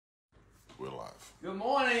Good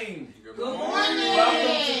morning. Good morning. Welcome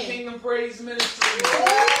to Kingdom Praise Ministry. We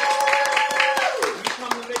come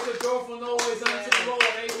to make a joyful noise unto the Lord.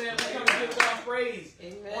 Amen. We come to give God praise.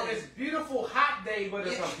 Amen. On this beautiful hot day, but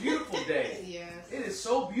it's a beautiful day. Yes. It is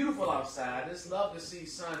so beautiful outside. I just love to see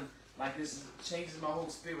sun like this. It changes my whole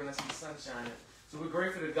spirit when I see the sun shining. So we're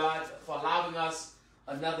grateful to God for allowing us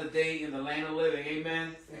another day in the land of living.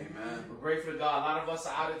 Amen. Amen. We're grateful to God. A lot of us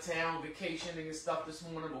are out of town vacationing and stuff this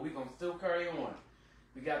morning, but we're gonna still carry on.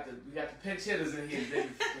 We got the pinch hitters in here today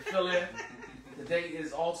to fill in. Today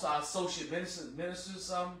is also our associate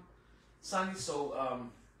ministers Sunday. So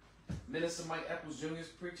Minister Mike Eccles Jr. is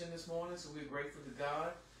preaching this morning, so we're grateful to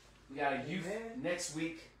God. We got a youth next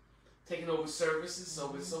week taking over services,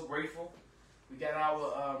 so we're so grateful. We got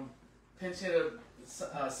our pinch hitter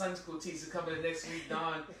Sunday school teacher coming in next week.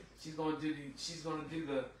 Dawn, she's gonna do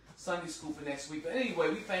the Sunday school for next week. But anyway,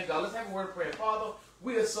 we thank God. Let's have a word of prayer. Father,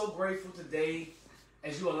 we are so grateful today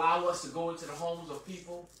as you allow us to go into the homes of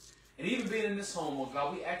people. And even being in this home, oh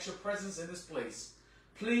God, we ask your presence in this place.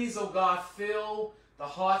 Please, oh God, fill the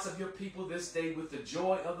hearts of your people this day with the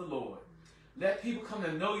joy of the Lord. Let people come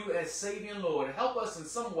to know you as Savior and Lord. Help us in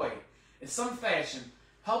some way, in some fashion.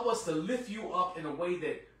 Help us to lift you up in a way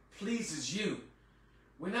that pleases you.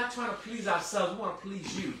 We're not trying to please ourselves. We want to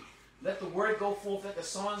please you. Let the word go forth. Let the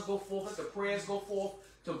songs go forth. Let the prayers go forth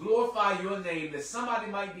to glorify your name, that somebody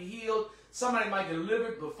might be healed, somebody might be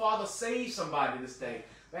delivered, but Father, save somebody this day.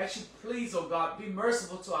 We ask you, please, oh God, be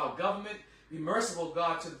merciful to our government. Be merciful,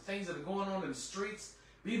 God, to the things that are going on in the streets.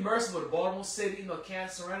 Be merciful to Baltimore City,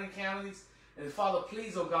 surrounding counties. And Father,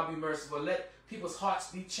 please, oh God, be merciful. Let people's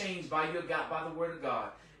hearts be changed by your God, by the word of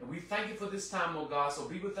God. And we thank you for this time, oh God. So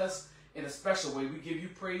be with us in a special way. We give you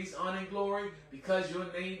praise, honor, and glory because your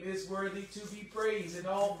name is worthy to be praised. In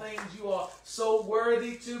all things, you are so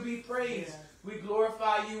worthy to be praised. Yeah. We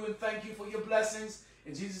glorify you and thank you for your blessings.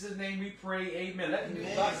 In Jesus' name we pray, amen. Let me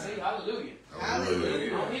God say hallelujah. Hallelujah. I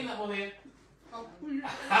don't hear nothing here.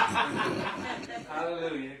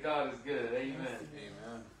 Hallelujah. God is good. Amen.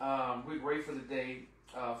 Amen. We're grateful today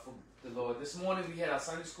for the Lord. This morning we had our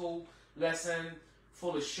Sunday school lesson,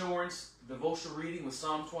 full assurance. Devotional reading was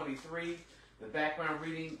Psalm 23. The background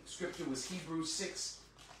reading scripture was Hebrews 6,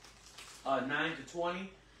 9 to 20,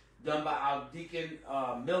 done by our deacon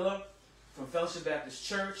Miller from Fellowship Baptist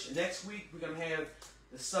Church. Next week we're going to have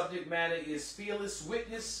the subject matter is Fearless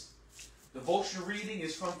Witness. Devotional reading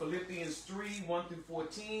is from Philippians 3, 1 through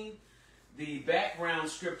 14. The background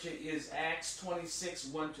scripture is Acts 26,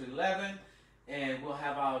 1 to 11. And we'll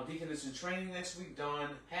have our deaconess in training next week, Dawn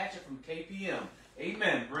Hatchett from KPM.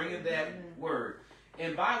 Amen. Bringing that word.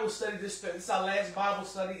 And Bible study, this is our last Bible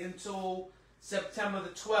study until September the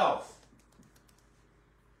 12th.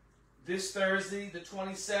 This Thursday, the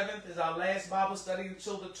 27th, is our last Bible study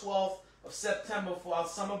until the 12th of September for our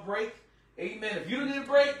summer break. Amen. If you don't need a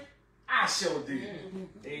break, I sure do.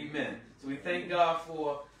 Amen. So we thank God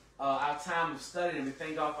for our time of study, and we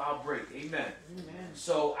thank God for our break. Amen. Amen.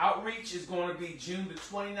 So outreach is going to be June the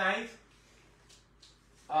 29th,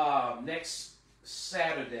 next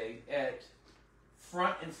Saturday at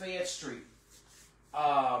Front and Fayette Street.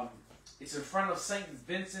 It's in front of St.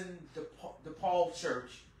 Vincent de Paul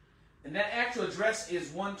Church. And that actual address is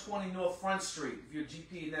 120 North Front Street. If you're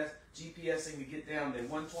GPSing to get down there,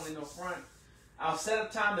 120 North Front. Our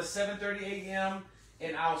setup time is 7:30 a.m.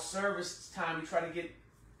 and our service time, we try to get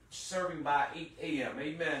serving by 8 a.m.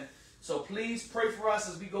 Amen. So please pray for us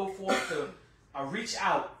as we go forth to reach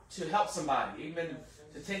out to help somebody. Amen.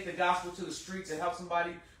 To take the gospel to the streets and help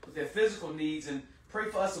somebody with their physical needs, and pray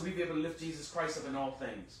for us that we be able to lift Jesus Christ up in all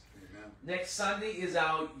things. Amen. Next Sunday is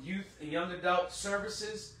our youth and young adult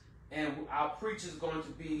services, and our preacher is going to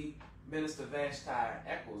be Minister Vashti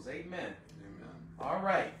Eccles. Amen. Amen. All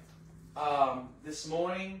right. This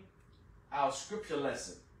morning, our scripture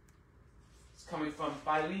lesson is coming from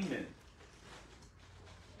Philemon.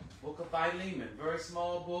 Book of Philemon. Very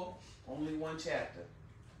small book, only one chapter.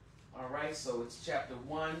 All right, so it's chapter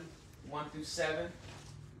 1, 1 through 7.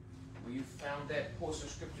 When you found that portion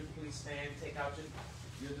of scripture, please stand. Take out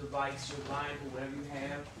your device, your Bible, whatever you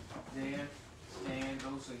have. Stand. Stand.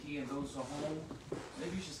 Those who are here and those who are home.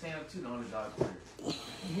 Maybe you should stand up too, on the God's word.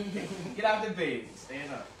 Get out of the bed.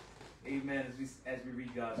 Stand up. Amen. As we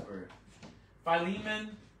read God's word.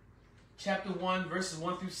 Philemon, chapter 1, verses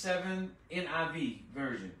 1 through 7, NIV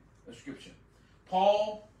version of scripture.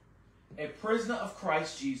 Paul, a prisoner of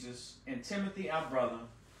Christ Jesus, and Timothy, our brother,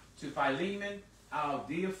 to Philemon, our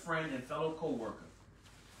dear friend and fellow co-worker.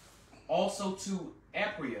 Also to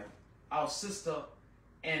Apphia, our sister,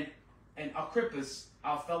 and Archippus,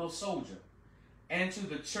 our fellow soldier, and to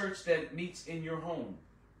the church that meets in your home.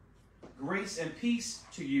 Grace and peace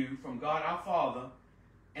to you from God our Father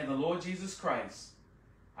and the Lord Jesus Christ.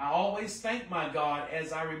 I always thank my God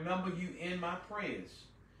as I remember you in my prayers,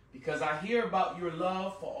 because I hear about your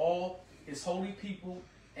love for all his holy people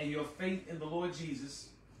and your faith in the Lord Jesus.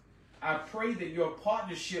 I pray that your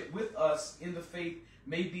partnership with us in the faith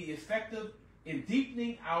may be effective in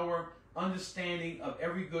deepening our understanding of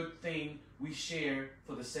every good thing we share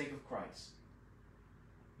for the sake of Christ.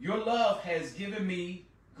 Your love has given me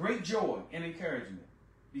great joy and encouragement,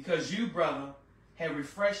 because you, brother, have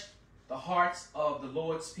refreshed the hearts of the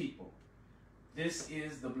Lord's people. This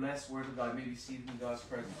is the blessed word of God. May be seated in God's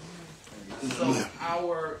presence. So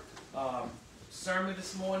our sermon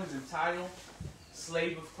this morning is entitled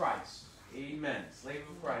Slave of Christ. Amen. Slave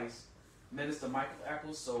of Christ. Minister Michael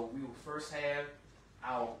Eccles. So we will first have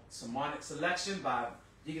our sermonic selection by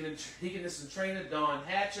Deaconess and Trainer Dawn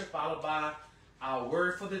Hatcher, followed by our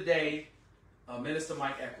word for the day, Minister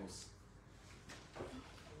Mike Eccles.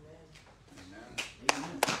 Amen.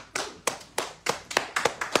 Amen.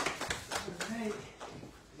 Right.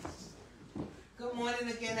 Good morning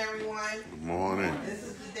again, everyone. Good morning. This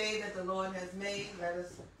is the day that the Lord has made. Let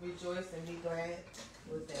us rejoice and be glad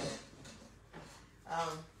with that.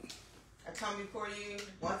 I come before you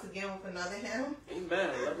once again with another hymn. Amen.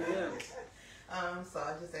 Love you, hymns. So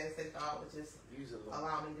I just ask that God would just Use it, Lord.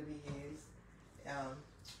 allow me to be used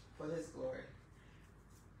for His glory.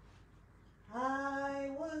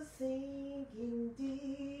 I was sinking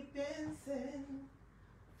deep in sin,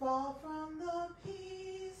 far from the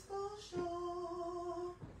peaceful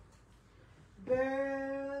shore,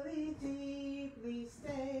 barely deeply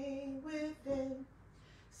staying within,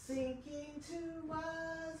 sinking to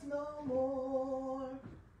rise no more.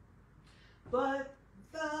 But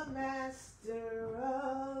the master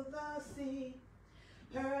of the sea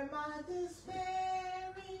heard my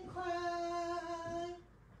despairing cry.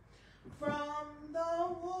 From the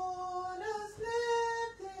waters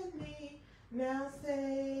lifted me, now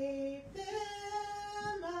safe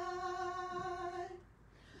am I.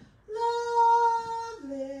 Love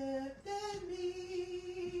lifted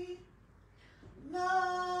me,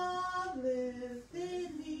 love lifted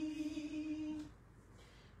me,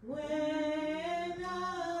 when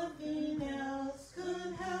nothing else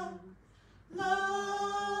could help.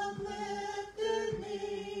 Love lifted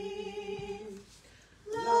me,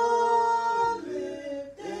 love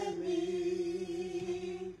lifted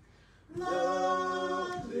me,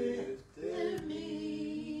 love lifted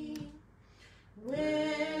me,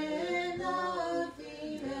 when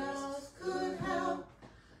nothing else could help.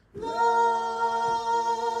 Love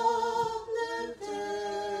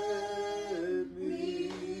lifted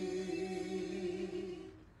me.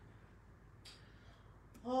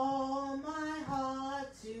 All my heart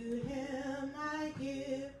to Him I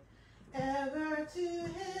give, ever to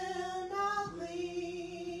Him I'll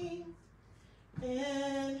cling.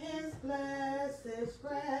 In His blessed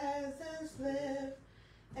presence live,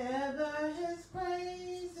 ever His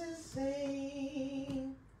praises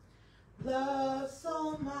sing. Love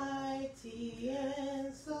so mighty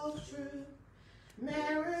and so true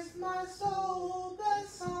merits my soul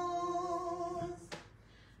best songs.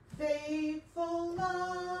 Faithful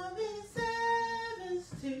loving servants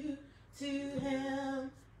to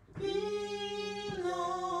Him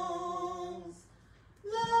belongs.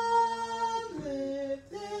 Love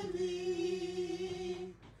lifted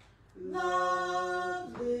me,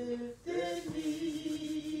 love lifted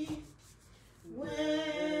me,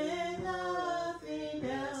 when nothing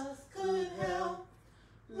else could help.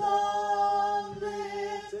 Love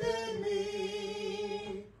lifted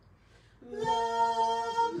me,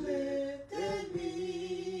 love lifted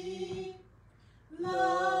me,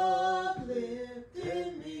 love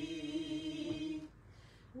lifted me,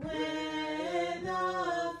 when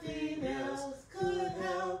nothing else could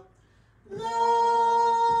help.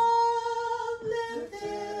 Love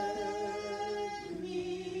lifted me.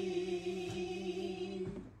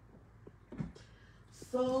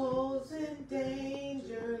 Souls in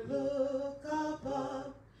danger look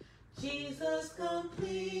above, Jesus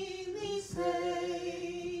completely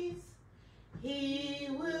saves. He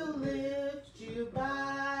will lift you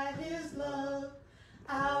by His love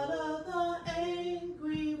out of the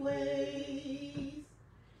angry waves.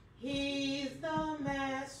 He's the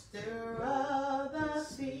master of the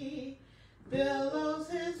sea, billows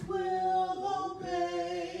His will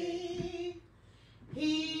obey.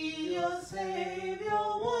 He, your Savior,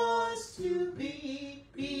 wants to be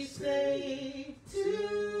saved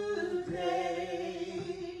today.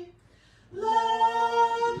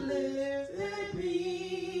 Love lifted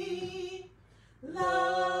me, love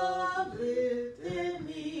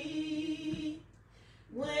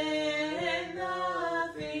When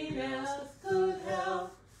nothing else could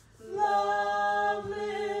help, love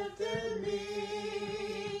lifted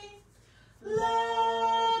me.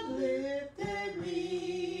 Love lifted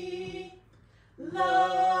me.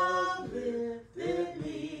 Love lifted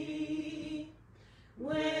me.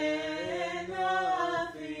 When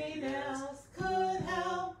nothing else could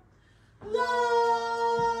help, love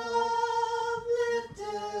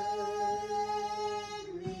lifted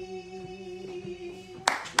me.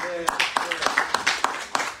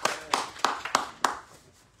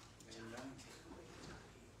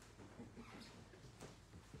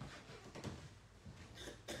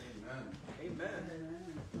 Amen.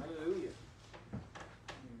 Hallelujah.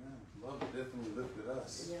 Amen. Love definitely lifted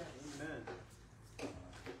us. Yes. Amen.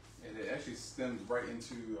 And it actually stems right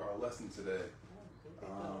into our lesson today.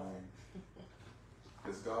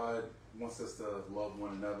 Because God wants us to love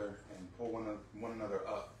one another and pull one another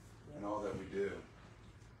up in all that we do.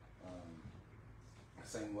 The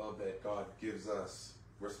same love that God gives us,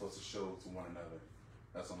 we're supposed to show to one another.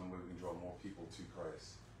 That's the only way we can draw more people to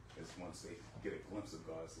Christ, is once they get a glimpse of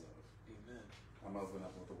God's love. Amen. I'm opening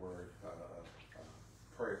up with a word,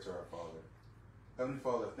 prayer to our Father. Heavenly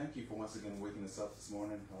Father, thank you for once again waking us up this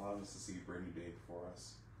morning, allowing us to see a brand new day before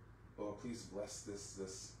us. Lord, please bless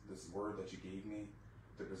this word that you gave me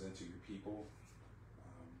to present to your people.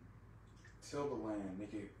 Till the land,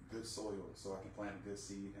 make it good soil so I can plant a good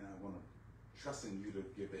seed, and I want to trust in you to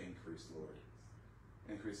give the increase, Lord.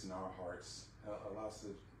 Increase in our hearts. Allow us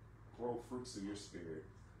to grow fruits through your spirit.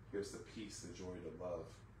 Give us the peace, the joy, the love,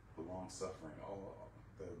 the long suffering,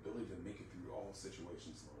 the ability to make it through all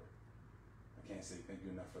situations, Lord. I can't say thank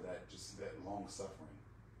you enough for that, just that long suffering.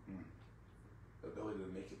 The ability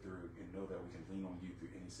to make it through and know that we can lean on you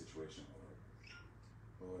through any situation, Lord.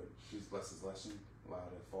 Lord, please bless this lesson. Allow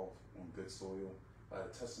it to fall on good soil. Allow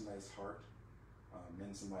it to touch somebody's heart,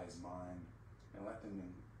 mend somebody's mind, and let them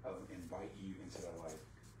invite you into their life.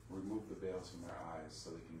 Remove the veils from their eyes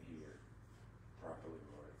so they can hear properly,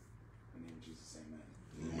 Lord. In the name of Jesus, amen.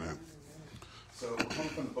 Amen. So we're coming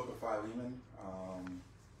from the book of Philemon.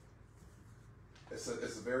 It's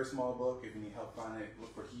a very small book. If you need help finding it,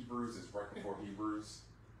 look for Hebrews. It's right before Hebrews.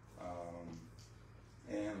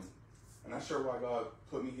 And I'm not sure why God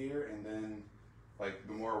put me here. And then, like,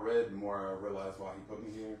 the more I read, the more I realized why He put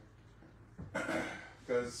me here.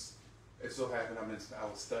 Because it so happened I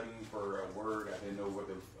was studying for a word I didn't know what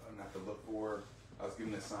not to look for. I was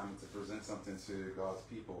given an assignment to present something to God's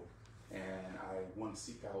people, and I want to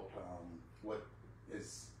seek out what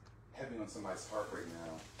is heavy on somebody's heart right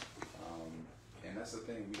now. And that's the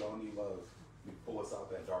thing, we all need love. We pull us out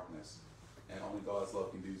that darkness, and only God's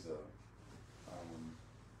love can do so.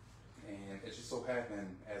 And it just so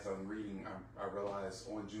happened, as I'm reading, I realized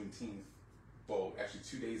on Juneteenth, well, actually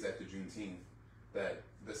 2 days after Juneteenth, that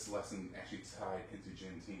this lesson actually tied into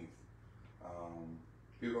Juneteenth.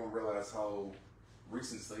 People don't realize how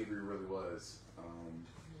recent slavery really was.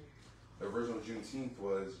 The original Juneteenth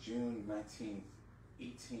was June 19th,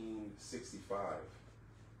 1865.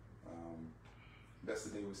 That's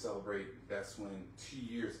the day we celebrate. That's when 2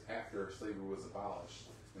 years after slavery was abolished,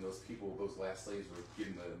 and those people, those last slaves, were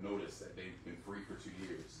given the notice that they've been free for 2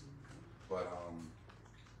 years. But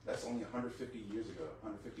that's only 150 years ago,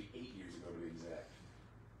 158 years ago to be exact.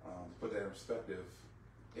 To put that in perspective,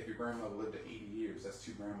 if your grandmother lived to 80 years, that's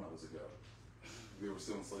 2 grandmothers ago. We were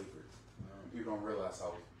still in slavery. People don't realize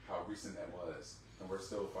how recent that was. And we're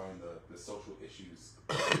still finding the social issues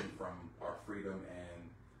from our freedom and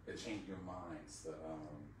the changing of minds,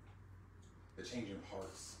 the changing of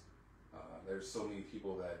hearts. There's so many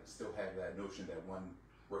people that still have that notion that one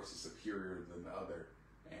race is superior than the other,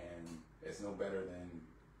 and it's no better than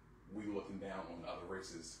we looking down on other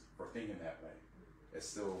races for thinking that way. It's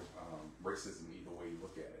still racism either way you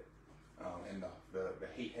look at it. And the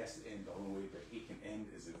hate has to end. The only way the hate can end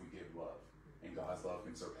is if we give love. And God's love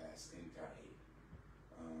can surpass any kind of hate.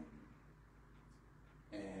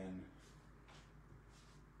 And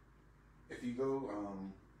if you go,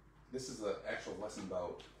 this is an actual lesson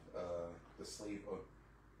about the slave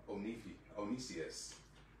Onesius.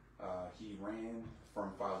 He ran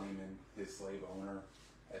from Philemon, his slave owner,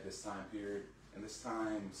 at this time period. And this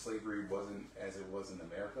time, slavery wasn't as it was in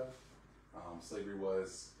America. Slavery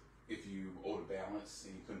was, if you owed a balance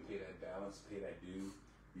and you couldn't pay that balance, pay that due,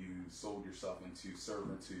 you sold yourself into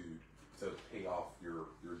servitude to pay off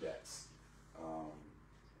your debts.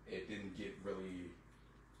 It didn't get really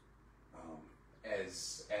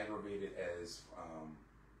as aggravated, as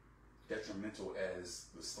detrimental as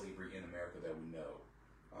the slavery in America that we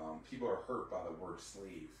know. People are hurt by the word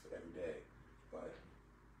slave every day, but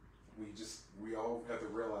we all have to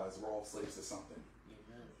realize we're all slaves to something.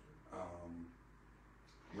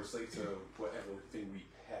 We're slave to whatever thing we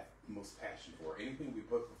have most passion for. Anything we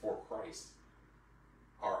put before Christ,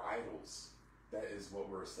 our idols, that is what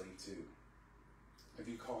we're a slave to. If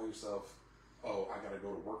you call yourself, oh, I gotta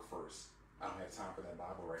go to work first, I don't have time for that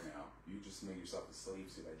Bible right now, you just made yourself a slave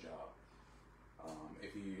to that job. You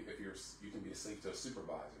can be a slave to a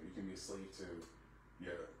supervisor, you can be a slave to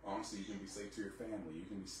honestly, you can be a slave to your family, you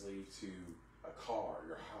can be a slave to a car,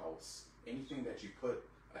 your house, anything that you put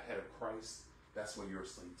ahead of Christ, that's what you're a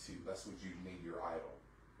slave to. That's what you made your idol.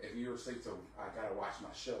 If you're a slave to, I gotta watch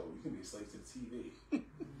my show, you can be a slave to the TV.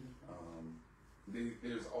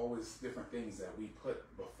 There's always different things that we put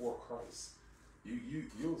before Christ.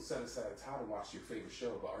 You'll set aside time to watch your favorite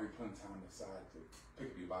show, but are you putting time aside to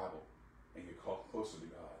pick up your Bible and get closer to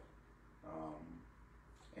God?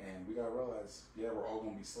 And we gotta realize, yeah, we're all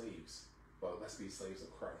gonna be slaves, but let's be slaves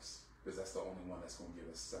of Christ, because that's the only one that's gonna give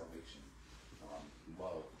us salvation,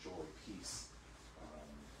 love, joy, peace,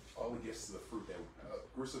 all the gifts of the fruit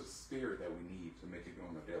fruits of the spirit that we need to make it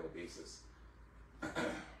on a daily basis.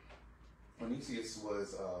 Onesius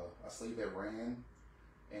was a slave that ran,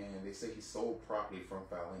 and they say he sold property from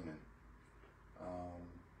Philemon.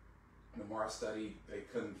 The more I studied,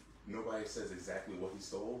 nobody says exactly what he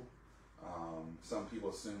stole. Some people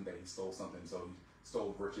assume that he stole something, so he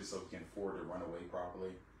stole riches so he can afford to run away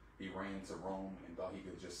properly. He ran to Rome and thought he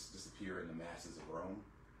could just disappear in the masses of Rome.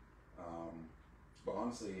 But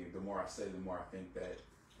honestly, the more I study, the more I think that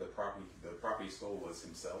the property he stole was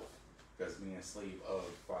himself, because being a slave of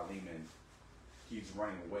Philemon, he's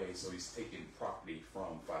running away, so he's taking property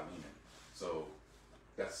from Philemon. So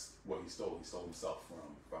that's what he stole. He stole himself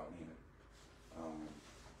from Philemon.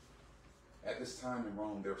 At this time in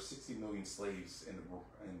Rome, there were 60 million slaves in the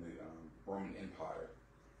Roman Empire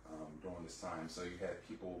during this time. So you had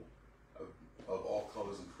people of all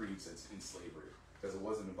colors and creeds in slavery, because it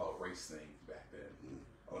wasn't about race thing back then.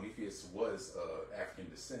 Onesius was African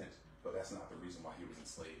descent, but that's not the reason why he was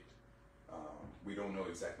enslaved. We don't know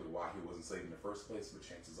exactly why he was enslaved in the first place, but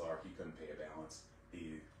chances are he couldn't pay a balance.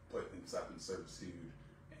 He put himself in servitude,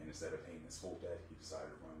 and instead of paying his full debt, he decided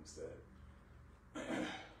to run instead.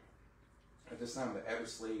 At this time, the average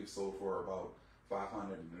slave sold for about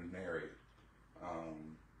 500 denarii.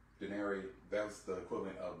 Denarii, that was the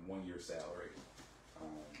equivalent of 1 year's salary.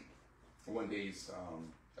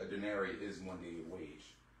 A denarii is 1 day of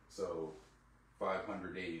wage, so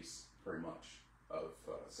 500 days pretty much of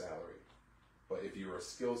salary. But if you were a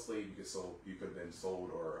skilled slave, you could have been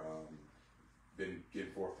sold or been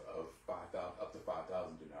given forth of up to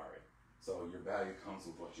 5,000 denarii. So your value comes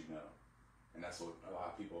with what you know. And that's what a lot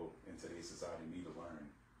of people in today's society need to learn.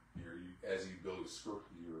 As you build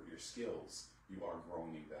your skills, you are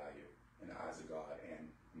growing in value in the eyes of God and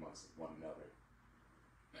amongst one another.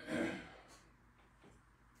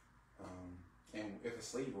 And if a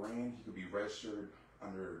slave ran, he could be registered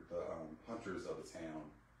under the hunters of the town,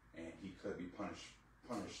 and he could be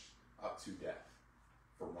punished up to death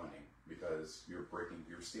for running, because you're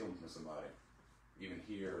stealing from somebody. Even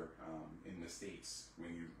here in the States,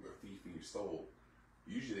 when you were a thief and you stole,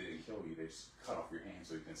 usually they didn't kill you, they just cut off your hand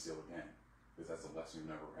so you can steal again, because that's a lesson you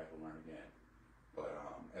never have to learn again. But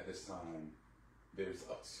at this time, there's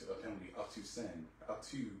a penalty up to sin, up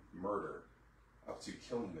to murder, up to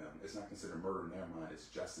killing them. It's not considered murder in their mind, it's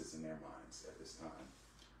justice in their minds at this time.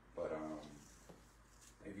 But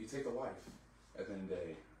if you take a life, at the end of the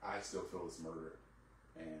day, I still feel it's murder.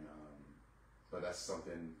 And but that's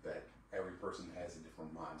something that every person has a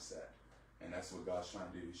different mindset, and that's what God's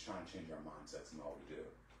trying to do. He's trying to change our mindsets in all we do.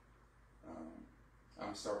 I'm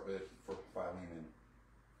going to start with for Philemon,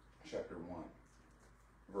 chapter 1,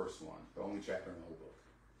 verse 1, the only chapter in the whole book,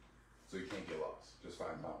 so you can't get lost. Just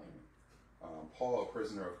find Philemon. Paul, a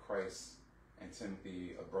prisoner of Christ, and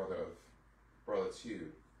Timothy, a brother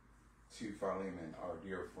to Philemon, our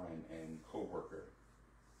dear friend and co-worker.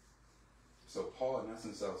 So Paul announced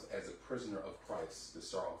himself as a prisoner of Christ to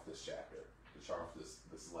start off this chapter, to start off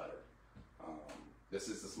this letter. This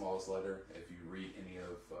is the smallest letter. If you read any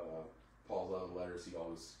of Paul's other letters,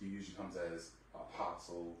 he usually comes as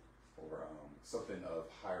apostle or something of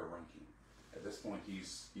higher ranking. At this point,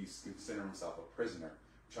 he's considering himself a prisoner,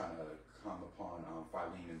 trying to come upon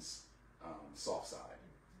Philemon's soft side,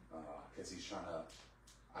 because he's trying to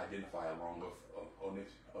identify along with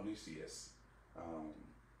Onesius,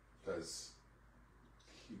 because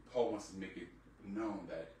Paul wants to make it known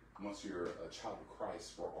that once you're a child of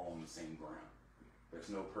Christ, we're all on the same ground. There's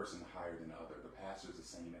no person higher than the other. The pastor is the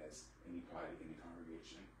same as anybody in the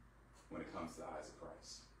congregation when it comes to the eyes of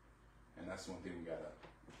Christ. And that's one thing we got to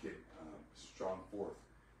get strong forth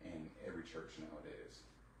in every church nowadays.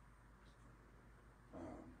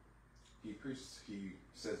 he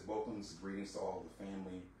says welcomes, greetings to all the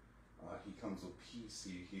family. He comes with peace.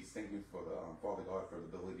 He's thanking for the Father God for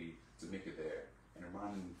the ability to make it there, and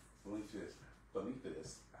reminding Philemon,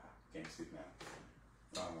 can't speak now,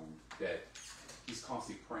 that he's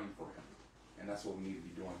constantly praying for him, and that's what we need to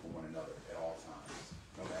be doing for one another at all times.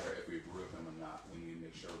 No matter if we agree with him or not, we need to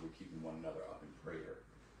make sure we're keeping one another up in prayer.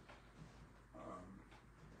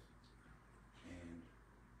 And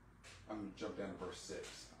I'm going to jump down to verse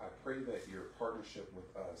 6. I pray that your partnership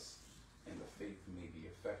with us in the faith may be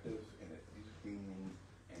effective in a deepening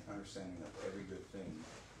and understanding of every good thing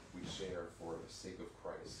we share for the sake of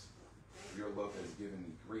Christ. Your love has given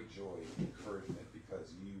me great joy and encouragement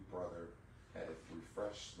because you, brother, have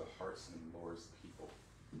refreshed the hearts and the Lord's people.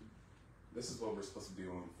 This is what we're supposed to be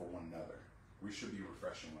doing for one another. We should be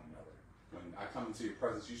refreshing one another. When I come into your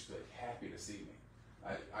presence, you should be happy to see me.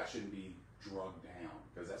 I shouldn't be drugged down,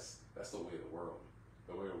 because that's the way of the world.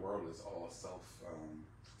 The way of the world is all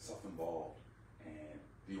self-involved, and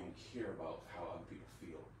you don't care about how other people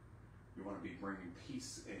feel. You want to be bringing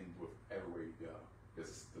peace in with everywhere you go,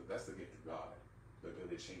 because that's the gift of God, the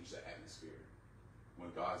ability to change the atmosphere.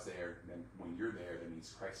 When God's there, then when you're there, that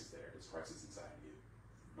means Christ is there, because Christ is inside you.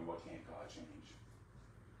 And what can't God change?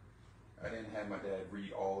 I didn't have my dad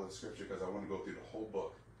read all of the scripture because I want to go through the whole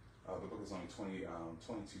book. The book is only 22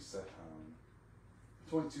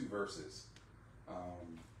 verses.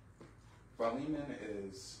 Philemon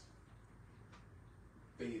is,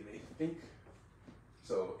 they think,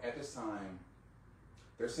 so at this time,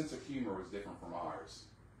 their sense of humor was different from ours.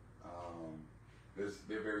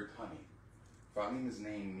 They're very punny. Philemon's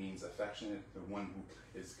name means affectionate, the one who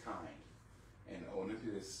is kind. And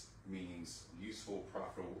Onesimus means useful,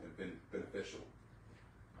 profitable, and beneficial.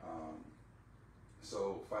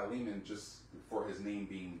 So Philemon, just for his name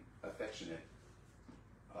being affectionate,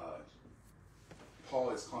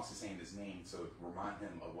 Paul is constantly saying his name to remind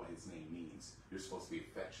him of what his name means. You're supposed to be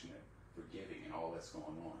affectionate, forgiving, and all that's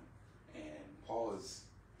going on. And Paul is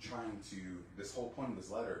trying to, this whole point of this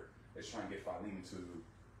letter is trying to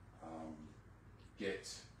get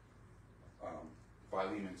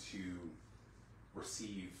Philemon to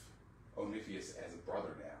receive Onesimus as a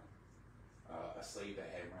brother now, a slave that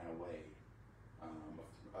had ran away,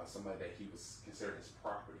 somebody that he was considered his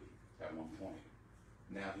property at one point.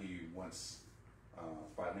 Now he wants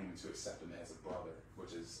Philemon to accept him as a brother,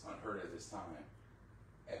 which is unheard of at this time.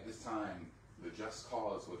 At this time, the just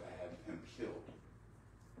cause would have him killed,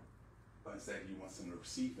 but instead he wants him to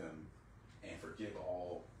receive him and forgive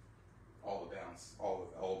all the balance,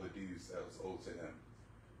 all the dues that was owed to him.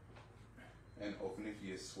 And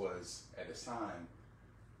Onesimus was, at this time,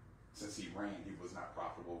 since he ran, he was not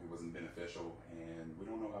profitable, he wasn't beneficial, and we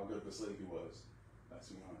don't know how good of a slave he was, let's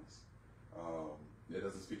be honest. It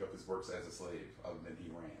doesn't speak up his works as a slave, other than he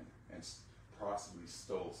ran, and possibly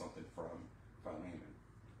stole something from Philemon.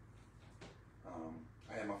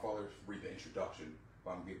 I had my father read the introduction,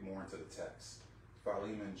 but I'm going to get more into the text.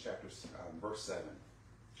 Philemon verse 7.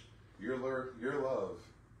 Your love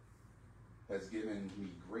has given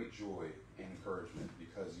me great joy and encouragement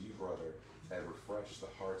because you, brother, have refreshed the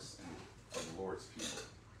hearts of the Lord's people.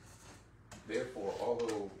 Therefore,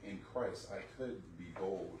 although in Christ I could be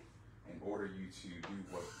bold and order you to do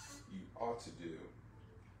what you ought to do,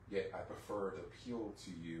 yet I prefer to appeal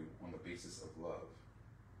to you on the basis of love.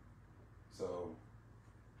 So,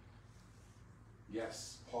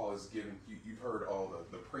 yes, Paul is giving, you've heard all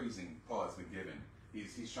the praising Paul has been given.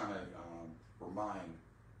 He's trying to remind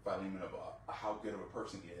Philemon of how good of a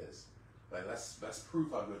person he is. Like, let's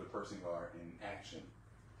prove how good a person you are in action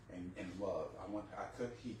and in love.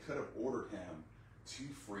 He could have ordered him to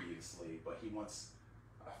free the slave, but he wants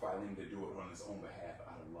Philemon to do it on his own behalf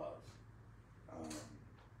out of love.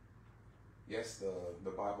 Yes,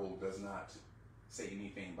 the Bible does not say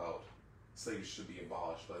anything about slaves should be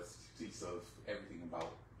abolished, but it speaks of everything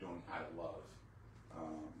about doing out of love.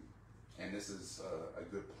 And this is a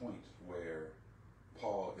good point where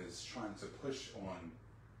Paul is trying to push on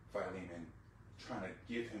Philemon, trying to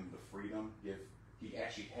give him the freedom. He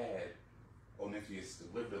actually had Onesimus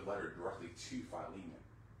deliver the letter directly to Philemon,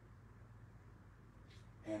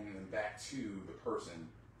 handing them back to the person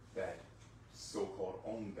that so-called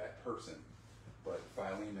owned that person. But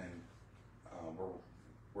Philemon,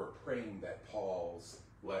 we're praying that Paul's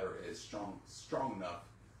letter is strong enough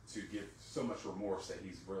to give so much remorse that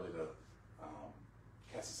he's willing to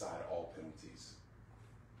cast aside all penalties.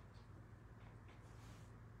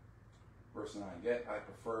 Verse 9, yet I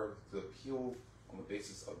prefer to appeal on the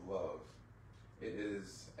basis of love. It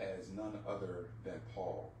is as none other than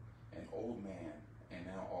Paul, an old man, and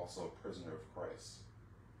now also a prisoner of Christ.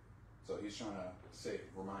 So So he's trying to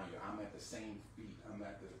remind you, I'm at the same feet, I'm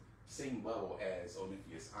at the same level as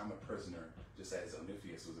Onesimus. I'm a prisoner, just as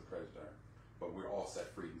Onesimus was a prisoner, but we're all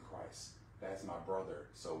set free in Christ. That's my brother,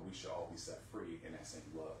 so we should all be set free in that same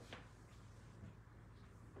love.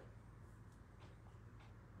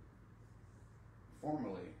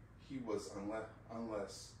 Formerly, he was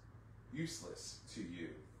unless useless to you,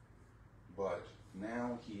 but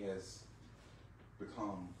now he has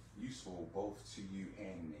become useful both to you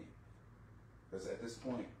and me. Because at this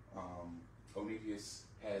point, Onesimus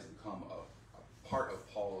has become a part of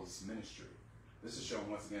Paul's ministry. This is showing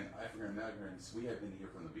once again, African Americans, we have been here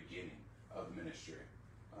from the beginning of the ministry.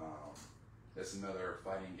 That's another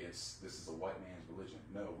fighting against, this is a white man's religion.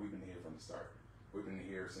 No, we've been here from the start. We've been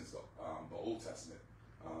here since the Old Testament.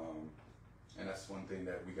 And that's one thing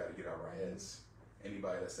that we got to get out of our heads.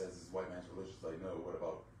 Anybody that says it's white man's religion is like, no, what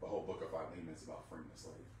about the whole book of Philemon is about freeing the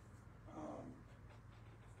slave?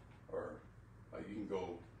 Or like you can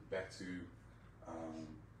go back to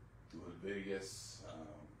Leviticus,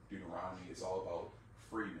 Deuteronomy. It's all about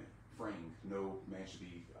freeing. No man should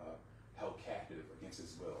be held captive against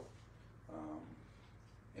his will.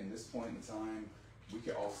 In this point in time, we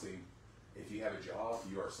can all see, if you have a job,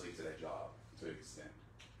 you are a slave to that job to an extent.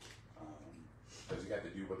 Because you have to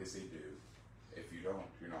do what they say do. If you don't,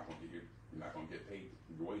 you're not going to get paid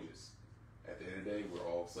your wages. At the end of the day, we're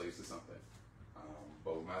all slaves to something.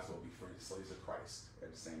 But we might as well be free slaves of Christ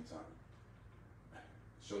at the same time.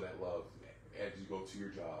 Show that love as you go to your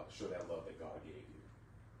job. Show that love that God gave you.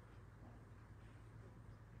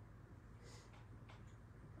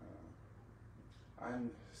 I'm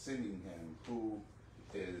sending him, who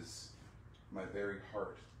is my very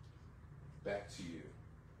heart, back to you.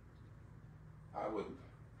 I would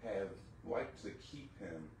have liked to keep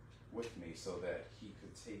him with me so that he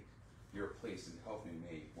could take your place in helping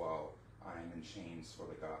me while I am in chains for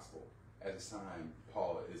the gospel. At this time,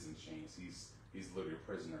 Paul is in chains. He's literally a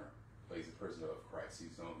prisoner, but he's a prisoner of Christ.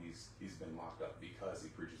 He's been locked up because he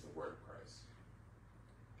preaches the word of Christ.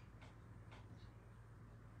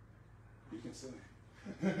 You can say.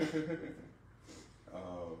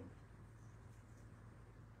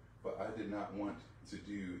 But I did not want to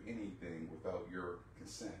do anything without your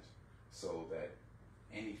consent, so that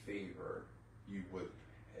any favor you would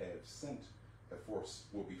have sent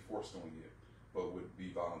will be forced on you, but would be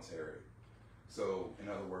voluntary. So, in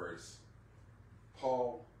other words,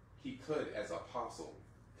 Paul, he could, as apostle,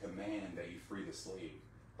 command that you free the slave,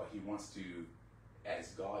 but he wants to, as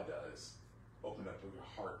God does, open up your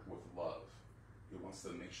heart with love. He wants to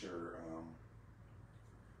make sure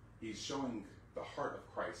he's showing the heart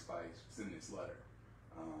of Christ by sending this letter.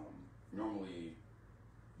 Normally,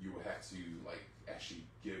 you would have to actually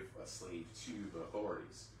give a slave to the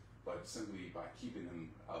authorities, but simply by keeping them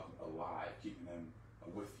alive, keeping them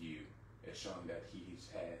with you, it's showing that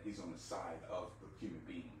he's on the side of the human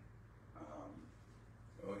being.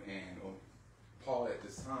 And Paul at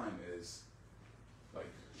this time is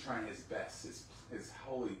trying his best, his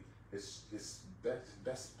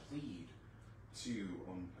best plead to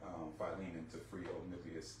Philemon to free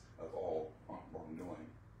Onesimus of all wrongdoing.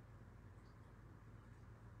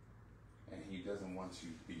 And he doesn't want to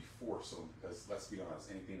be forced on, because let's be honest,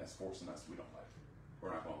 anything that's forcing us, we don't like.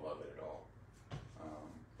 We're not going to love it at all.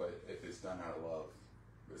 But if it's done out of love,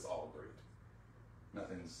 it's all great.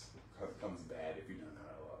 Nothing comes bad if you're done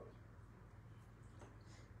out of love.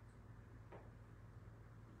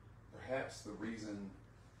 Perhaps the reason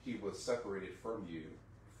he was separated from you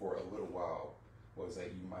for a little while was that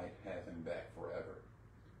you might have him back forever.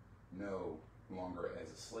 No longer as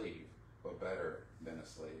a slave, but better than a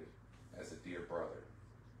slave, as a dear brother.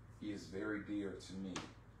 He is very dear to me,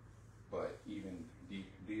 but even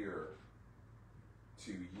dearer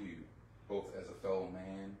to you, both as a fellow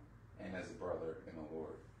man and as a brother in the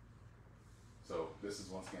Lord. So this is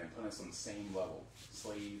once again putting us on the same level.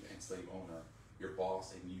 Slave and slave owner, your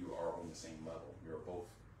boss and you are on the same level. You're both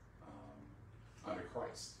under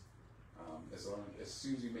Christ. As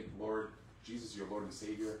soon as you make Lord Jesus your Lord and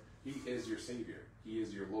Savior, he is your Savior. He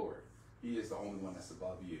is your Lord. He is the only one that's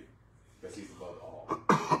above you, because he's above all.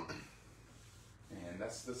 And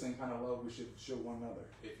that's the same kind of love we should show one another.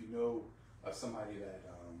 If you know of somebody that,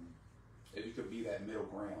 if you could be that middle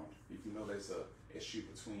ground, if you know there's a issue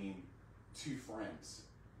between two friends,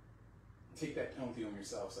 take that penalty on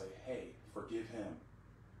yourself. Say, hey, forgive him.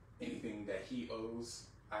 Anything that he owes,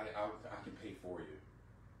 I can pay for you.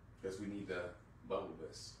 Because we need to level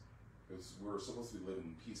this. Because we're supposed to be living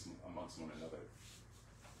in peace amongst one another.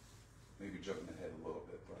 Maybe jumping ahead a little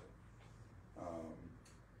bit, but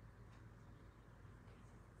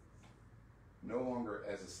no longer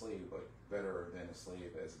as a slave, but better than a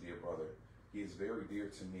slave, as a dear brother. He is very dear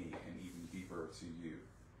to me and even deeper to you,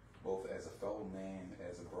 both as a fellow man,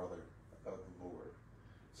 as a brother of the Lord.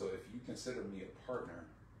 So if you consider me a partner,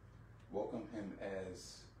 welcome him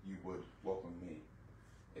as you would welcome me.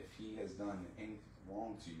 If he has done anything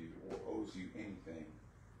wrong to you or owes you anything,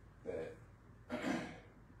 that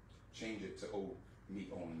change it to me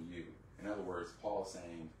owing you. In other words, Paul is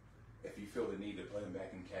saying, if you feel the need to put him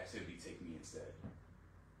back in captivity, take me instead.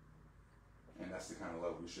 And that's the kind of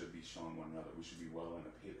love we should be showing one another. We should be willing to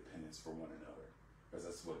pay the penance for one another, because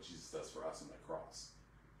that's what Jesus does for us on the cross.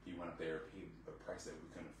 He went up there and paid the price that we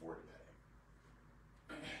couldn't afford to pay.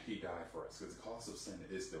 He died for us, because the cost of sin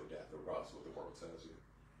is still death, regardless of what the world tells you.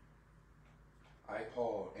 I,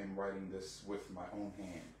 Paul, am writing this with my own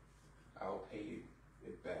hand. I'll pay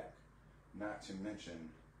it back, not to mention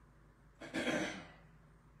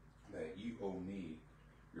that you owe me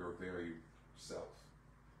your very self.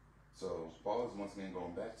 So Paul is once again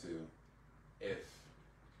going back to, if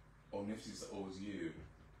Onesimus owes you,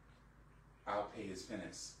 I'll pay his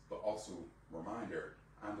penance. But also, reminder,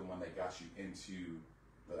 I'm the one that got you into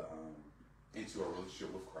a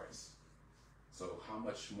relationship with Christ. So how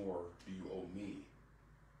much more do you owe me?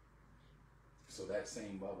 So that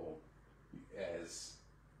same level, as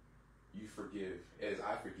you forgive, as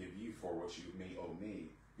I forgive you for what you may owe me,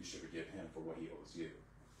 you should forgive him for what he owes you.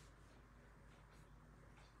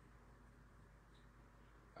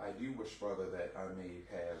 I do wish, brother, that I may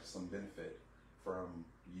have some benefit from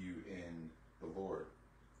you in the Lord.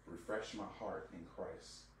 Refresh my heart in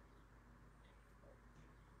Christ.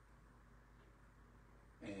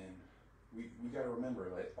 And we got to remember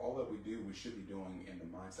that all that we do, we should be doing in the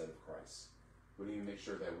mindset of Christ. We need to make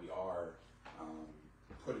sure that we are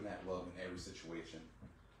putting that love in every situation,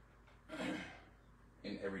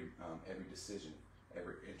 in every decision,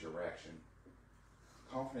 every interaction.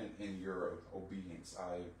 Confident in your obedience,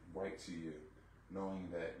 I write to you, knowing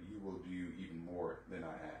that you will do even more than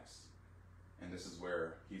I asked. And this is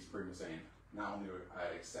where he's pretty much saying, not only do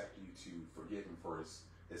I expect you to forgive him for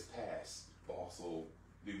his past, but also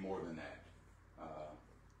do more than that.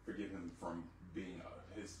 Forgive him from being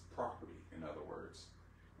his property, in other words.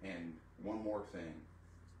 And one more thing,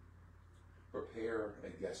 prepare a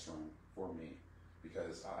guest room for me,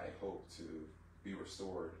 because I hope to be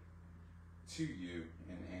restored to you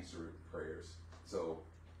and answer prayers. So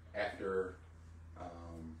after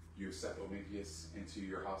you accept Onesimus into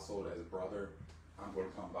your household as a brother, I'm going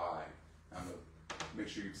to come by. I'm going to make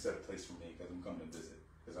sure you set a place for me, because I'm coming to visit,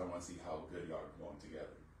 because I want to see how good y'all are going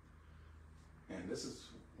together. And this is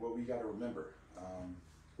what we got to remember.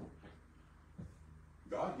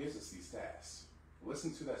 God gives us these tasks.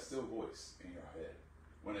 Listen to that still voice in your head.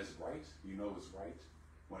 When it's right, you know it's right.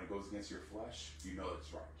 When it goes against your flesh, you know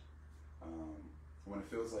it's right. When it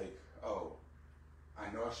feels like, oh,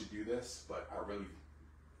 I know I should do this, but I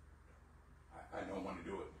don't want to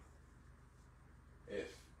do it.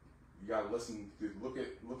 If you gotta look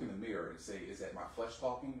in the mirror and say, is that my flesh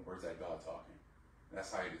talking or is that God talking? And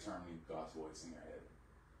that's how you determine God's voice in your head.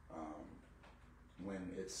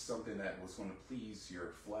 When it's something that was going to please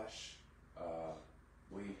your flesh,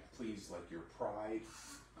 please like your pride,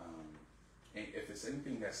 and if it's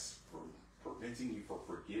anything that's preventing you from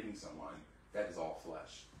forgiving someone, that is all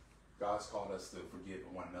flesh. God's called us to forgive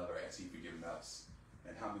one another as He's forgiven us.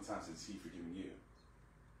 And how many times has He forgiven you?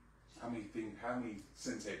 How many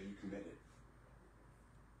sins have you committed?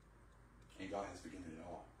 And God has forgiven it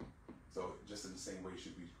all. So just in the same way,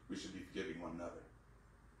 we should be forgiving one another.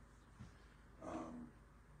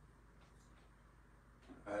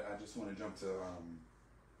 I just want to jump to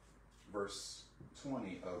verse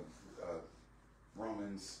 20 of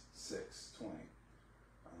Romans 6:20.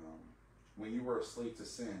 When you were a slave to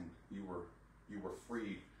sin, you were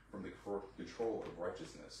freed from the control of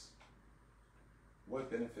righteousness. What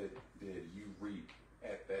benefit did you reap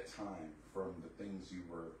at that time from the things you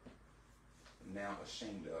were now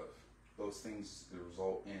ashamed of? Those things that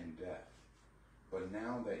result in death. But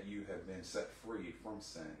now that you have been set free from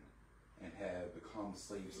sin and have become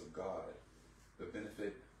slaves of God, the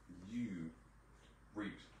benefit you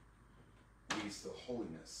reaped leads to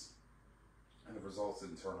holiness, and it results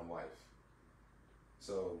in eternal life.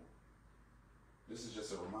 So this is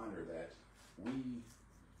just a reminder that we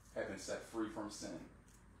have been set free from sin.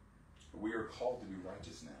 We are called to be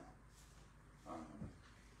righteous now.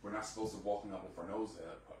 We're not supposed to walk up with our nose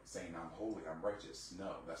up saying, I'm holy, I'm righteous.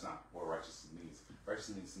 No, that's not what righteousness means.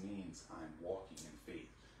 Righteousness means I'm walking in faith.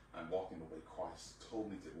 I'm walking the way Christ told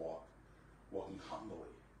me to walk, walking humbly.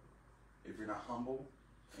 If you're not humble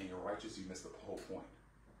and you're righteous, you miss the whole point.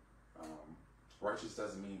 Righteous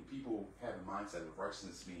doesn't mean, people have a mindset of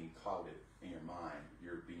righteousness being clouded in your mind.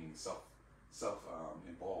 You're being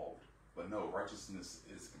involved. But no, righteousness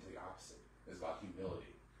is the complete opposite. It's about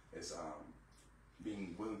humility. It's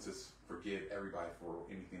being willing to forgive everybody for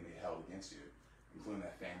anything they held against you, including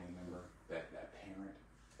that family member, that parent,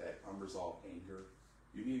 that unresolved anger.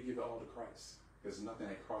 You need to give it all to Christ. There's nothing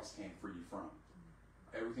that Christ can't free you from.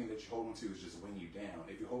 Everything that you're holding to is just weighing you down.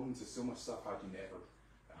 If you're holding to so much stuff, how can you ever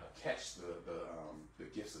catch the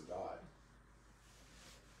gifts of God?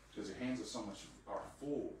 Because your hands are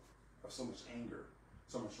full of so much anger,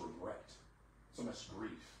 so much regret, so much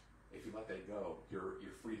grief. If you let that go, you're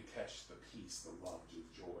free to catch the peace, the love, the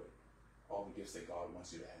joy, all the gifts that God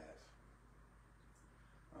wants you to have.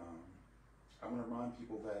 I want to remind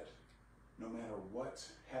people that no matter what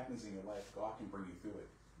happens in your life, God can bring you through it.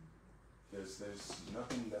 There's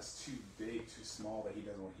nothing that's too big, too small that He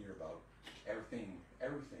doesn't want to hear about. Everything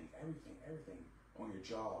on your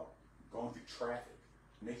job, going through traffic,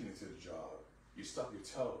 making it to the job, you stub your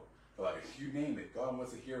toe, like you name it, God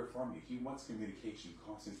wants to hear it from you. He wants communication,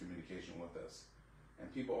 constant communication with us.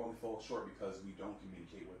 And people only fall short because we don't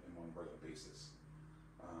communicate with Him on a regular basis.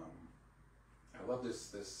 I love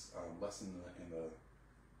this lesson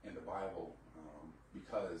in the Bible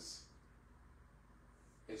because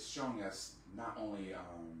it's showing us not only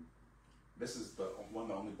this is one of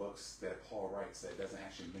the only books that Paul writes that doesn't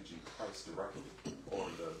actually mention Christ directly or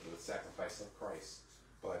the sacrifice of Christ,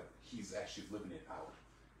 but he's actually living it out.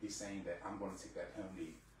 He's saying that I'm going to take that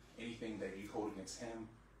penalty. Anything that you hold against Him,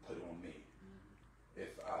 put it on me.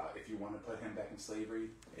 If you want to put Him back in slavery,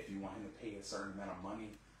 if you want Him to pay a certain amount of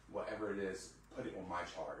money, whatever it is, put it on my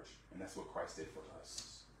charge. And that's what Christ did for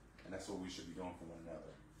us. And that's what we should be doing for one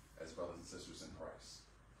another as brothers and sisters in Christ.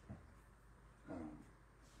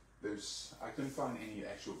 I couldn't find any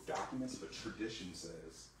actual documents, but tradition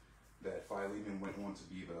says that Philemon went on to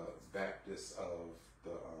be the Baptist of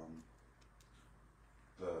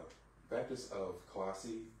the Baptist of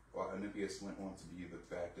Colossae, while Archippus went on to be the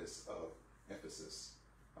Baptist of Ephesus.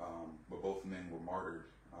 But both men were martyred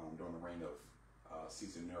during the reign of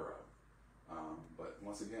Caesar Nero. But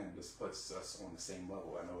once again, this puts us on the same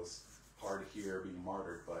level. I know it's hard to hear being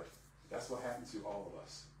martyred, but that's what happened to all of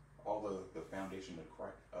us. All the foundation of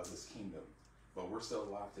Christ, of this kingdom. But we're still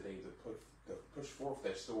alive today to push forth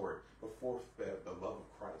that story, put forth the love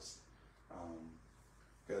of Christ.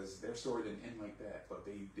 Because their story didn't end like that, but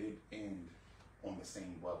they did end on the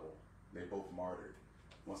same level. They both martyred.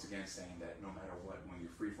 Once again, saying that no matter what, when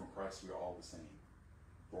you're free from Christ, we are all the same.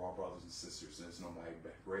 We're all brothers and sisters, and there's nobody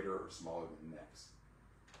greater or smaller than the next.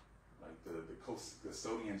 Like the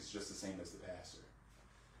custodian is just the same as the pastor.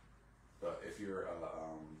 But if you're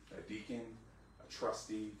a deacon, a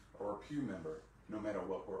trustee, or a pew member, no matter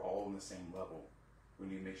what, we're all on the same level. We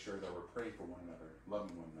need to make sure that we're praying for one another,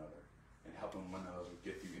 loving one another, and helping one another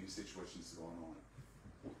get through any situations going on.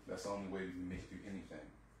 That's the only way we can make it through anything.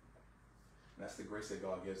 And that's the grace that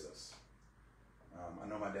God gives us. I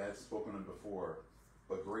know my dad's spoken on it before,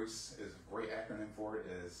 but grace is a great acronym for it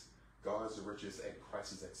is God's riches at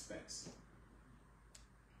Christ's expense.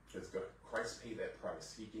 Because Christ paid that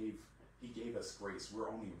price. He gave us grace. We're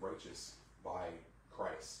only righteous by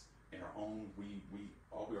Christ. And all we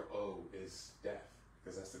owe is death,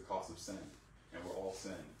 because that's the cost of sin, and we're all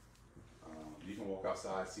sin. You can walk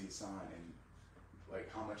outside, see a sign, and like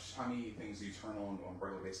how many things do you turn on a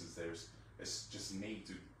regular basis? It's just made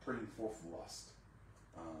to bring forth lust.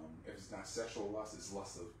 If it's not sexual lust, it's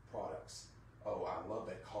lust of products. Oh, I love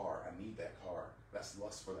that car. I need that car. That's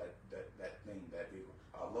lust for that thing, that vehicle.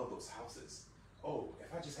 I love those houses. Oh,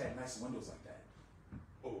 if I just had nice windows like that.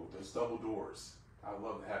 Oh, those double doors. I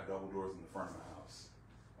love to have double doors in the front of my house.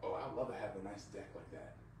 Oh, I love to have a nice deck like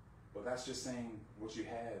that. But that's just saying what you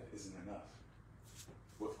have isn't enough.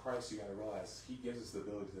 With Christ, you got to realize He gives us the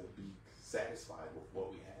ability to be satisfied with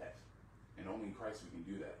what we have. And only in Christ we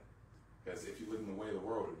can do that. Because if you live in the way of the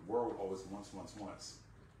world always wants.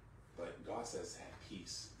 But God says, have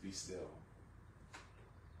peace, be still.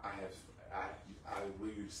 I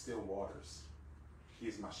lead you to still waters. He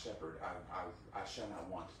is my shepherd. I shall not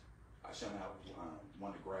want. I shall not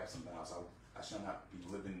want to grab something else. I shall not be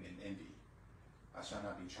living in envy. I shall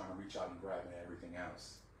not be trying to reach out and grab at everything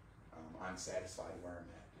else. I'm satisfied where I'm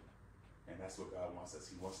at. And that's what God wants us.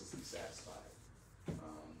 He wants us to be satisfied.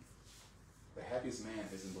 The happiest man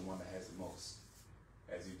isn't the one that has the most.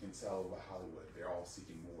 As you can tell by Hollywood, they're all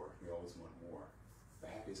seeking more. They always want more.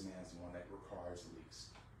 The happiest man is the one that requires the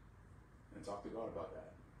least. And talk to God about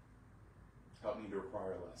that. Help me to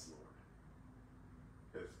require less, Lord.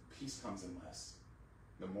 If peace comes in less,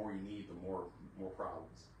 the more you need, the more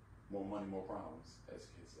problems. More money, more problems, as the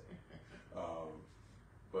kids say.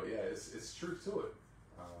 But yeah, it's truth to it.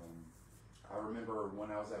 I remember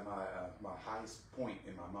when I was at my highest point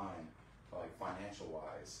in my mind, like financial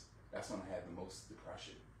wise, that's when I had the most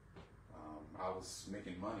depression. I was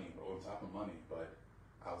making money on top of money, but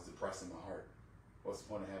I was depressed in my heart. What's the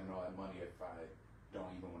point of having all that money if I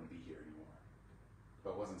don't even want to be here anymore?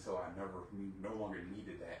 But it wasn't until I no longer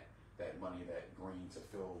needed that money, that grain to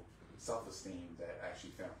fill self-esteem, that I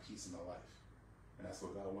actually found peace in my life. And that's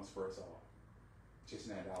what God wants for us all.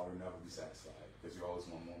 Chasing that dollar will never be satisfied because you always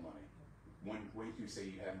want more money. When can you say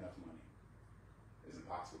you have enough money? It's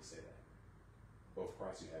impossible to say that. But with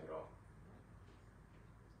Christ, you have it all.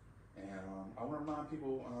 And I want to remind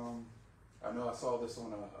people, I know I saw this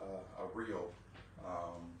on a reel,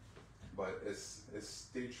 but it's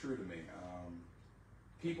stayed true to me.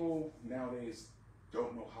 People nowadays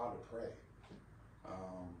don't know how to pray.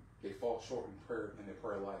 They fall short in their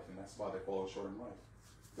prayer life, and that's why they fall short in life,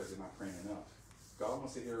 because they're not praying enough. God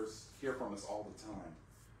wants to hear from us all the time.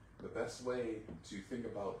 The best way to think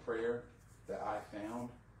about prayer that I found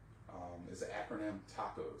is the acronym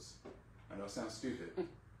TACOS. I know it sounds stupid,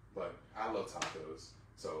 but I love tacos,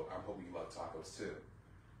 so I'm hoping you love tacos too.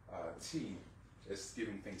 T is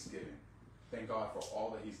giving thanksgiving. Thank God for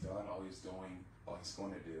all that He's done, all He's doing, all He's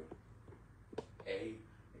going to do. A,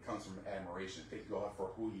 it comes from admiration. Thank God for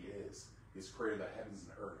who He is. He's created the heavens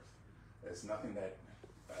and earth. There's nothing that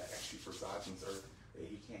actually resides on this earth that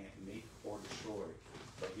He can't make or destroy.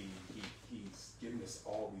 But He's given us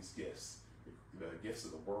all these gifts, the gifts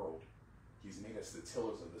of the world. He's made us the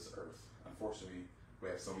tillers of this earth. Unfortunately, we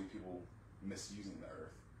have so many people misusing the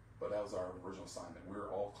earth. But that was our original assignment. We're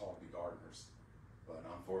all called to be gardeners. But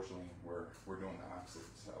unfortunately, we're doing the opposite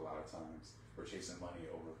a lot of times. We're chasing money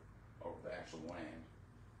over the actual land.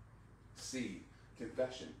 C,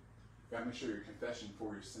 confession. You gotta make sure you're confessing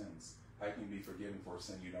for your sins. How you can be forgiven for a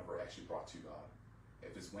sin you never actually brought to God.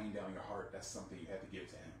 If it's weighing down your heart, that's something you have to give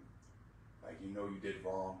to Him. Like, you know you did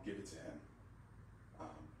wrong, give it to Him.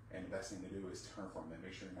 And the best thing to do is turn from it.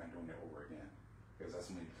 Make sure you're not doing it over again, because that's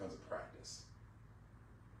when it becomes a practice.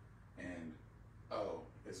 And O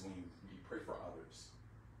is when you pray for others.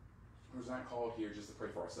 We're not called here just to pray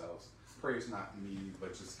for ourselves. Prayer is not me,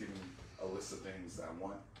 but just giving a list of things that I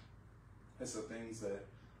want. It's the things that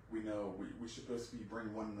we know we should supposed to be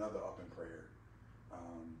bringing one another up in prayer.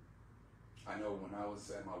 I know when I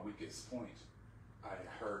was at my weakest point, I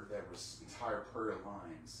heard there was entire prayer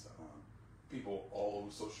lines, people all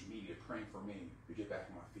over social media praying for me to get back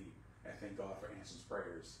on my feet. And thank God for answered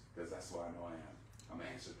prayers, because that's what I know I am. I'm an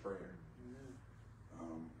answered prayer.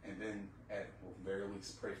 And then at very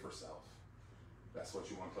least, pray for self. That's what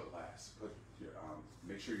you want to put last.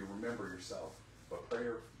 Make sure you remember yourself, but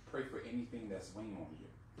pray for anything that's weighing on you,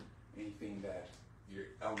 anything that your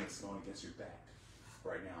elements going against your back.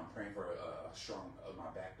 Right now, I'm praying for a strong my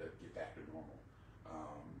back to get back to normal.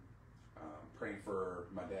 Praying for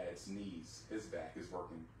my dad's knees; his back is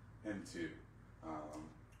working, him too.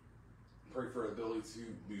 Pray for ability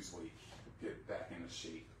to lose weight, get back into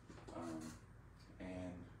shape,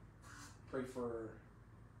 and pray for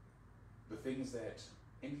the things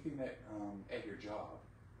anything that at your job,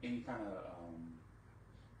 any kind of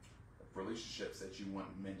relationships that you want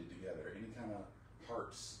mended together, any kind of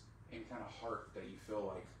any kind of heart that you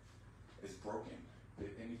feel like is broken,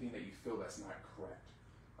 anything that you feel that's not correct,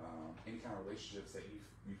 any kind of relationships that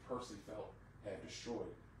you personally felt have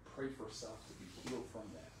destroyed, pray for self to be healed from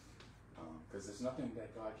that, because there's nothing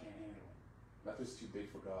that God can't handle. Nothing's too big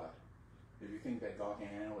for God. If you think that God can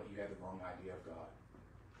handle it, you have the wrong idea of God.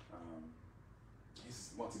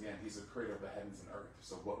 Once again, He's the creator of the heavens and earth.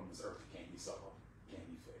 So what on this earth can't He solve? Can't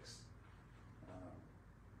He fix?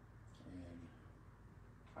 And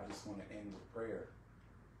I just want to end with prayer.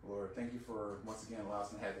 Lord, thank You for once again allowing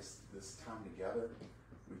us to have this time together.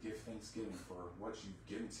 We give thanksgiving for what You've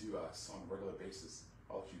given to us on a regular basis,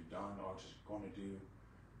 all that You've done, all that You're going to do,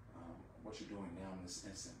 what You're doing now in this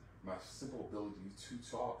instant. My simple ability to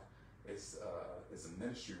talk is a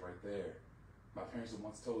ministry right there. My parents were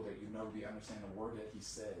once told that you never be understanding a word that He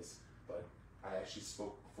says, but I actually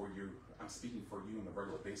spoke for You. I'm speaking for You on a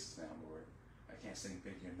regular basis now, Lord. I can't say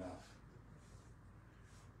thank You enough.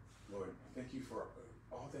 Lord, thank You for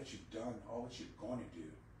all that You've done, all that You're going to do.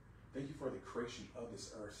 Thank You for the creation of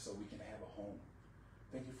this earth so we can have a home.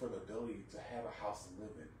 Thank You for the ability to have a house to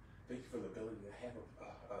live in. Thank You for the ability to have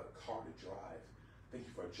a car to drive. Thank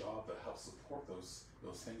You for a job that helps support those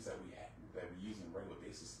things that we use on a regular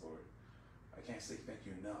basis, Lord. I can't say thank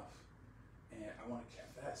You enough. And I want to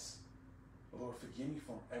confess, Lord, forgive me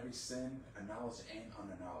from every sin, acknowledged and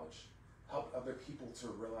unacknowledged. Help other people to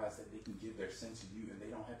realize that they can give their sin to you and they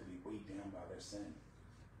don't have to be weighed down by their sin.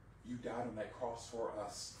 You died on that cross for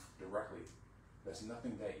us directly. There's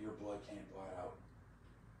nothing that your blood can't blot out.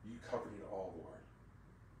 You covered it all, Lord.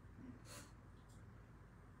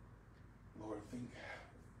 Lord, thank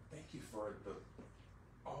you for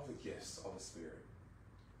all the gifts of the Spirit.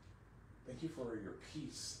 Thank you for your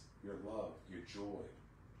peace, your love, your joy,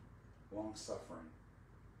 long-suffering,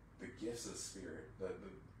 the gifts of the Spirit,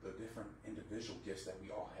 the different individual gifts that we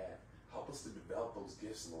all have. Help us to develop those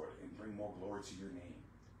gifts, Lord, and bring more glory to your name.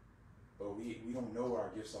 But we don't know what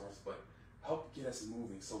our gifts are, but help get us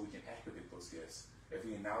moving so we can activate those gifts. If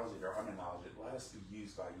we acknowledge it or unacknowledge it, let us be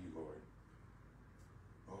used by you, Lord.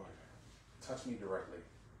 Lord, touch me directly.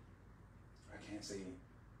 I can't say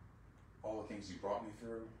all the things you brought me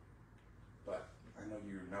through, but I know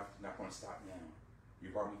you're not going to stop now. You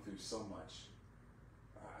brought me through so much.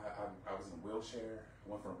 I was in a wheelchair. I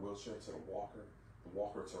went from a wheelchair to the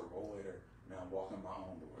walker to a rollator. Now I'm walking on my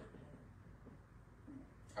own, Lord.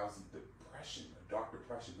 I was in depression, a dark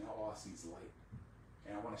depression. Now all I see is light.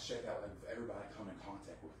 And I want to share that light with everybody I come in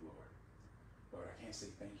contact with, Lord. Lord, I can't say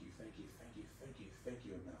thank you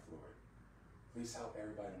enough, Lord. Please help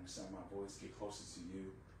everybody understand my voice, get closer to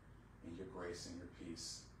you and your grace and your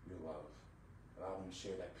peace, your love. Allow them to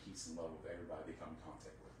share that peace and love with everybody they come in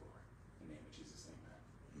contact with, Lord. In the name of Jesus, amen.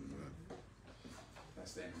 Amen.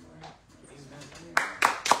 That's the end of my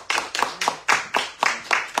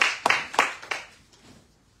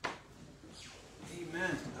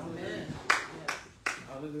Amen. Amen.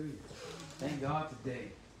 Hallelujah. Thank God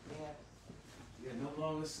today. Yes. We are no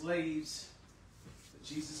longer slaves. But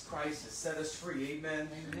Jesus Christ has set us free. Amen.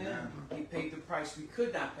 Amen. He paid the price we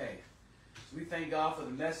could not pay. So we thank God for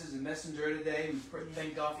the message and messenger today. We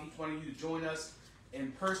thank God for each one of you to join us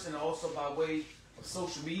in person, also by way of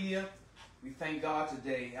social media. We thank God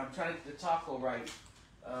today. I'm trying to get the taco right.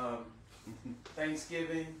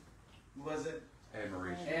 Thanksgiving, what was it?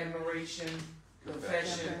 Admiration,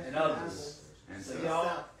 confession, and others. And So self.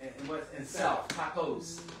 y'all, and self,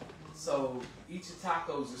 tacos. So eat your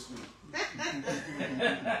tacos this week.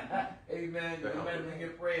 Amen. Remember in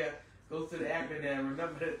your prayer, go through the acronym.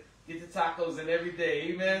 Remember to get the tacos in every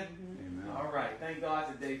day. Amen. Amen. All right. Thank God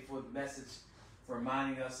today for the message, for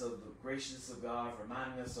reminding us of the graciousness of God, for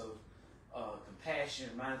reminding us of compassion,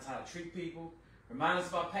 reminding us how to treat people, reminding us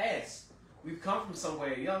of our past. We've come from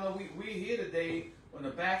somewhere. Y'all know we're here today on the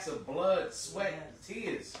backs of blood, sweat,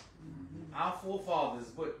 tears. Our forefathers,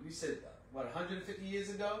 what we said, 150 years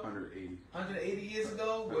ago? 180 years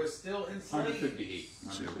ago, were still enslaved. 158.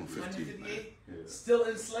 158? Yeah. Still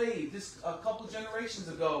enslaved. Just a couple generations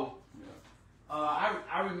ago. Yeah.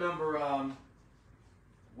 I remember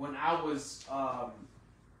when I was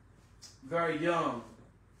very young,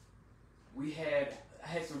 I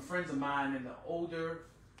had some friends of mine, and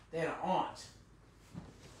they had an aunt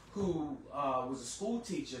who was a school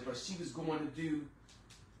teacher, but she was going to do,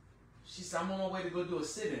 she said, I'm on my way to go do a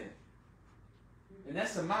sit-in. And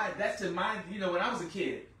that's to my, when I was a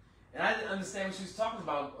kid. And I didn't understand what she was talking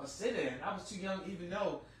about, a sit-in. I was too young to even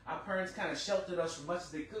know. Our parents kind of sheltered us as much as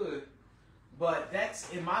they could. But that's,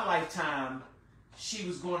 in my lifetime, she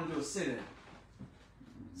was going to do a sit-in.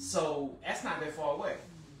 So that's not that far away.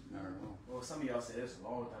 I don't know. Well, some of y'all said it's a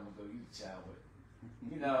long time ago, you the child, but,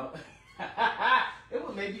 it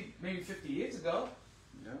was maybe 50 years ago.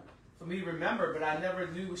 Yeah. For me to remember, but I never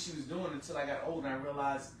knew what she was doing until I got older and I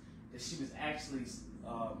realized that she was actually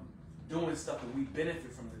doing stuff that we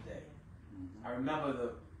benefit from today. Mm-hmm. I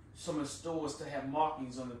remember some of the stores to have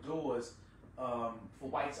markings on the doors for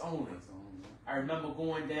whites only. I remember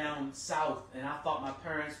going down south, and I thought my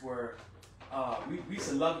parents were, we used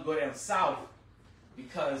to love to go down south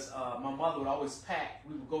because my mother would always pack.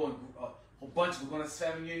 We would go in a whole bunch. We're going to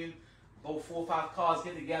 7 Union, go 4 or 5 cars,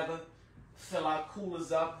 get together, fill our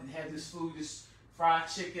coolers up, and have this food, this fried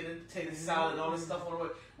chicken and potato salad and all this stuff on the way.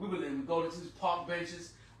 We would go to these park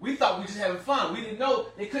benches. We thought we were just having fun. We didn't know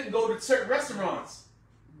they couldn't go to certain restaurants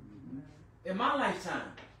in my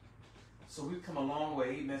lifetime. So we've come a long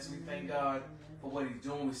way. Amen. So we thank God for what He's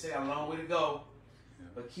doing. We say a long way to go,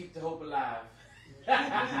 but keep the hope alive.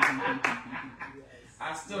 I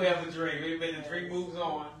still have a dream. Amen. The dream moves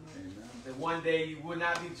on. That one day you will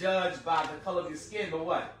not be judged by the color of your skin, but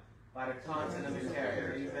what? By the content of your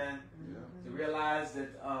character. Amen. To realize that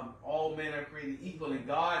all men are created equal in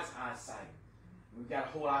God's eyesight. We've got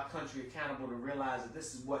to hold our country accountable to realize that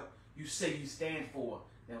this is what you say you stand for.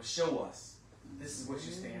 Now show us this is what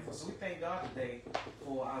you stand for. So we thank God today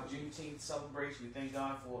for our Juneteenth celebration. We thank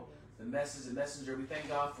God for the message and messenger. We thank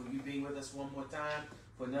God for you being with us one more time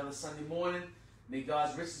for another Sunday morning. May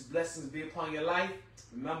God's richest blessings be upon your life.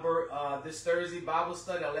 Remember this Thursday Bible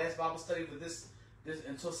study, our last Bible study for this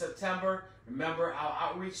until September. Remember our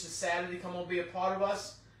outreach this Saturday. Come on, be a part of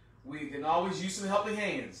us. We can always use some helping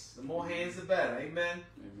hands. The more hands, the better. Amen.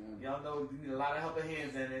 Amen. Y'all know we need a lot of helping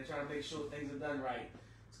hands in there trying to make sure things are done right.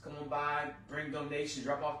 So come on by, bring donations,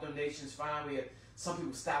 drop off donations. Fine. We have some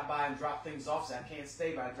people stop by and drop things off. So I can't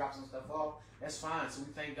stay, but I drop some stuff off. That's fine. So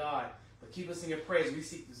we thank God. But keep us in your prayers. We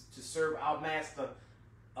seek to serve our Master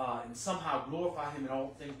and somehow glorify Him in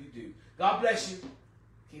all things we do. God bless you.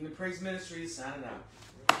 Kingdom Praise Ministry is signing out.